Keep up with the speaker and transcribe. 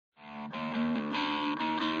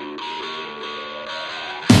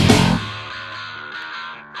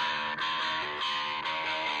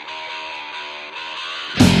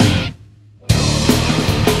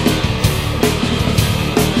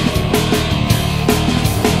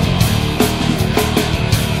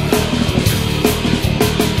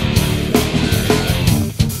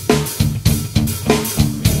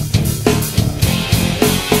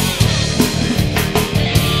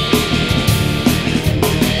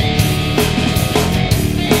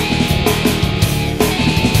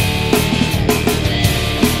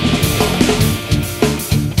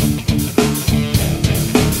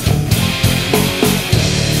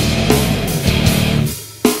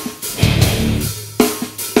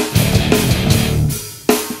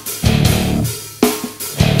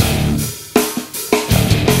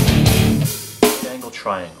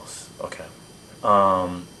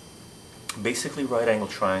basically right angle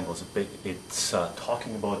triangles. It's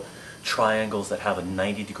talking about triangles that have a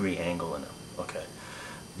 90-degree angle in them. Okay.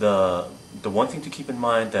 The one thing to keep in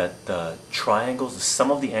mind that triangles, the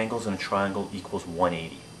sum of the angles in a triangle equals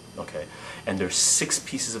 180. Okay. And there's 6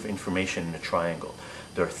 pieces of information in a triangle.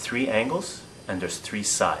 There are 3 angles and there's 3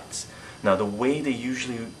 sides. Now the way they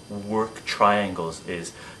usually work triangles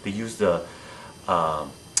is they use the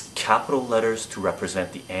capital letters to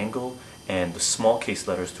represent the angle and the small case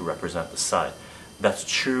letters to represent the side. That's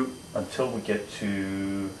true until we get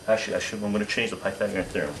to, actually I'm going to change the Pythagorean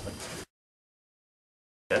theorem.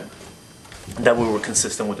 Okay? That way we're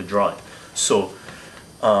consistent with the drawing. So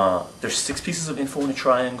there's 6 pieces of info in a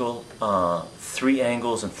triangle, 3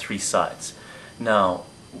 angles and 3 sides. Now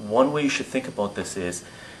one way you should think about this is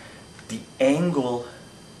the angle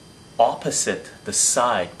opposite the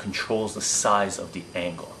side controls the size of the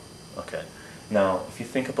angle. Okay. Now if you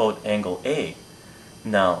think about angle A,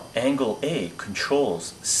 now angle A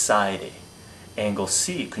controls side A, angle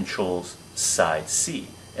C controls side C,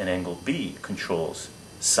 and angle B controls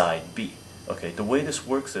side B. Okay, the way this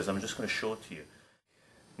works is, I'm just going to show it to you.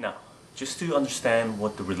 Now, just to understand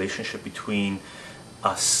what the relationship between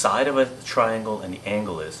a side of a triangle and the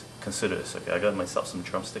angle is, consider this. Okay, I got myself some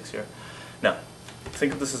drumsticks here. Now,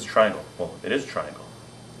 think of this as a triangle. Well, it is a triangle.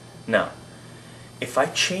 Now, if I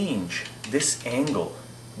change this angle,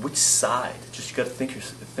 which side? Just you got to think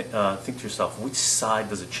to yourself, which side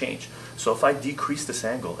does it change? So if I decrease this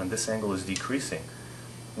angle and this angle is decreasing,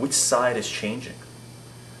 which side is changing?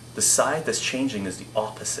 The side that's changing is the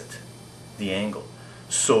opposite, the angle.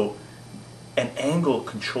 So an angle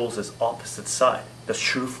controls its opposite side. That's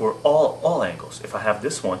true for all angles. If I have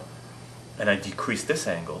this one and I decrease this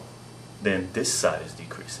angle, then this side is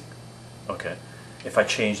decreasing. Okay. If I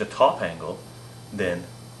change the top angle, then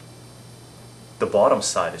the bottom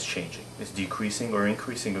side is changing. It's decreasing or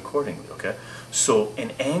increasing accordingly. Okay. So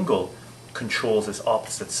an angle controls its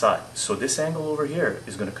opposite side. So this angle over here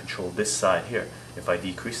is going to control this side here. If I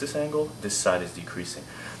decrease this angle, this side is decreasing.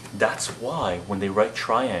 That's why when they write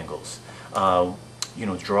triangles, you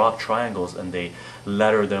know, draw up triangles and they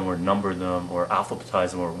letter them or number them or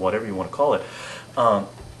alphabetize them or whatever you want to call it,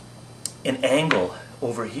 an angle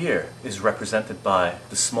over here is represented by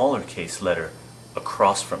the smaller case letter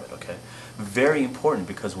across from it. Okay, very important,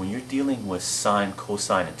 because when you're dealing with sine,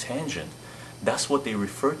 cosine, and tangent, that's what they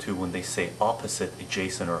refer to when they say opposite,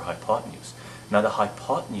 adjacent, or hypotenuse. Now the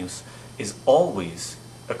hypotenuse is always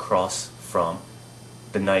across from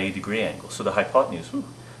the 90-degree angle. So the hypotenuse,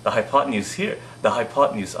 the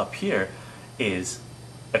hypotenuse up here is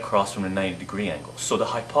across from the 90-degree angle. So the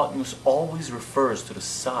hypotenuse always refers to the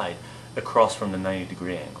side across from the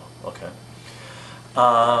 90-degree angle. Okay.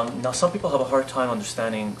 Now some people have a hard time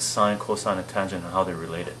understanding sine, cosine, and tangent and how they're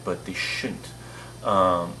related, but they shouldn't.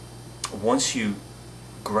 Once you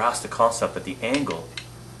grasp the concept that the angle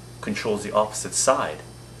controls the opposite side,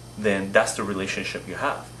 then that's the relationship you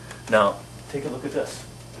have. Now, take a look at this.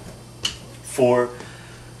 For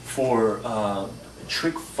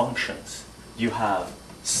trig functions, you have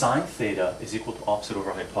sine theta is equal to opposite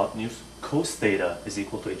over hypotenuse, cos theta is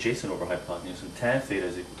equal to adjacent over hypotenuse, and tan theta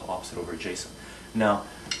is equal to opposite over adjacent. Now,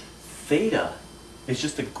 theta is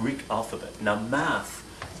just a Greek alphabet. Now, math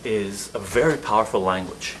is a very powerful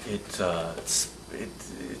language. It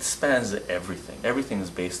spans everything. Everything is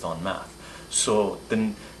based on math. So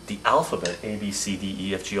the alphabet, A, B, C, D,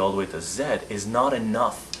 E, F, G, all the way to Z, is not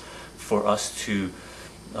enough for us to,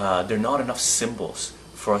 there are not enough symbols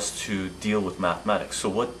for us to deal with mathematics. So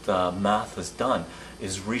what math has done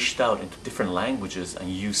is reached out into different languages and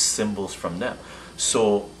used symbols from them.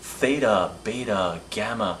 So theta, beta,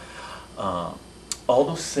 gamma, all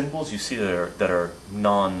those symbols you see that are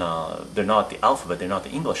they're not the alphabet, they're not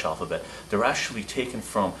the English alphabet, they're actually taken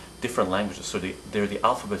from different languages. So they're the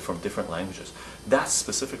alphabet from different languages. That's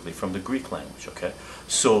specifically from the Greek language, okay?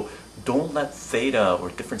 So don't let theta or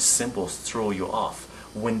different symbols throw you off.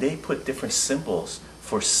 When they put different symbols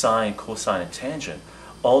for sine, cosine, and tangent,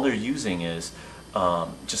 all they're using is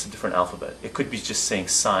just a different alphabet. It could be just saying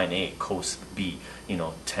sine A, cos B, you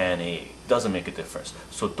know, tan A. Doesn't make a difference.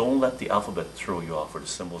 So don't let the alphabet throw you off, or the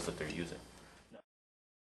symbols that they're using.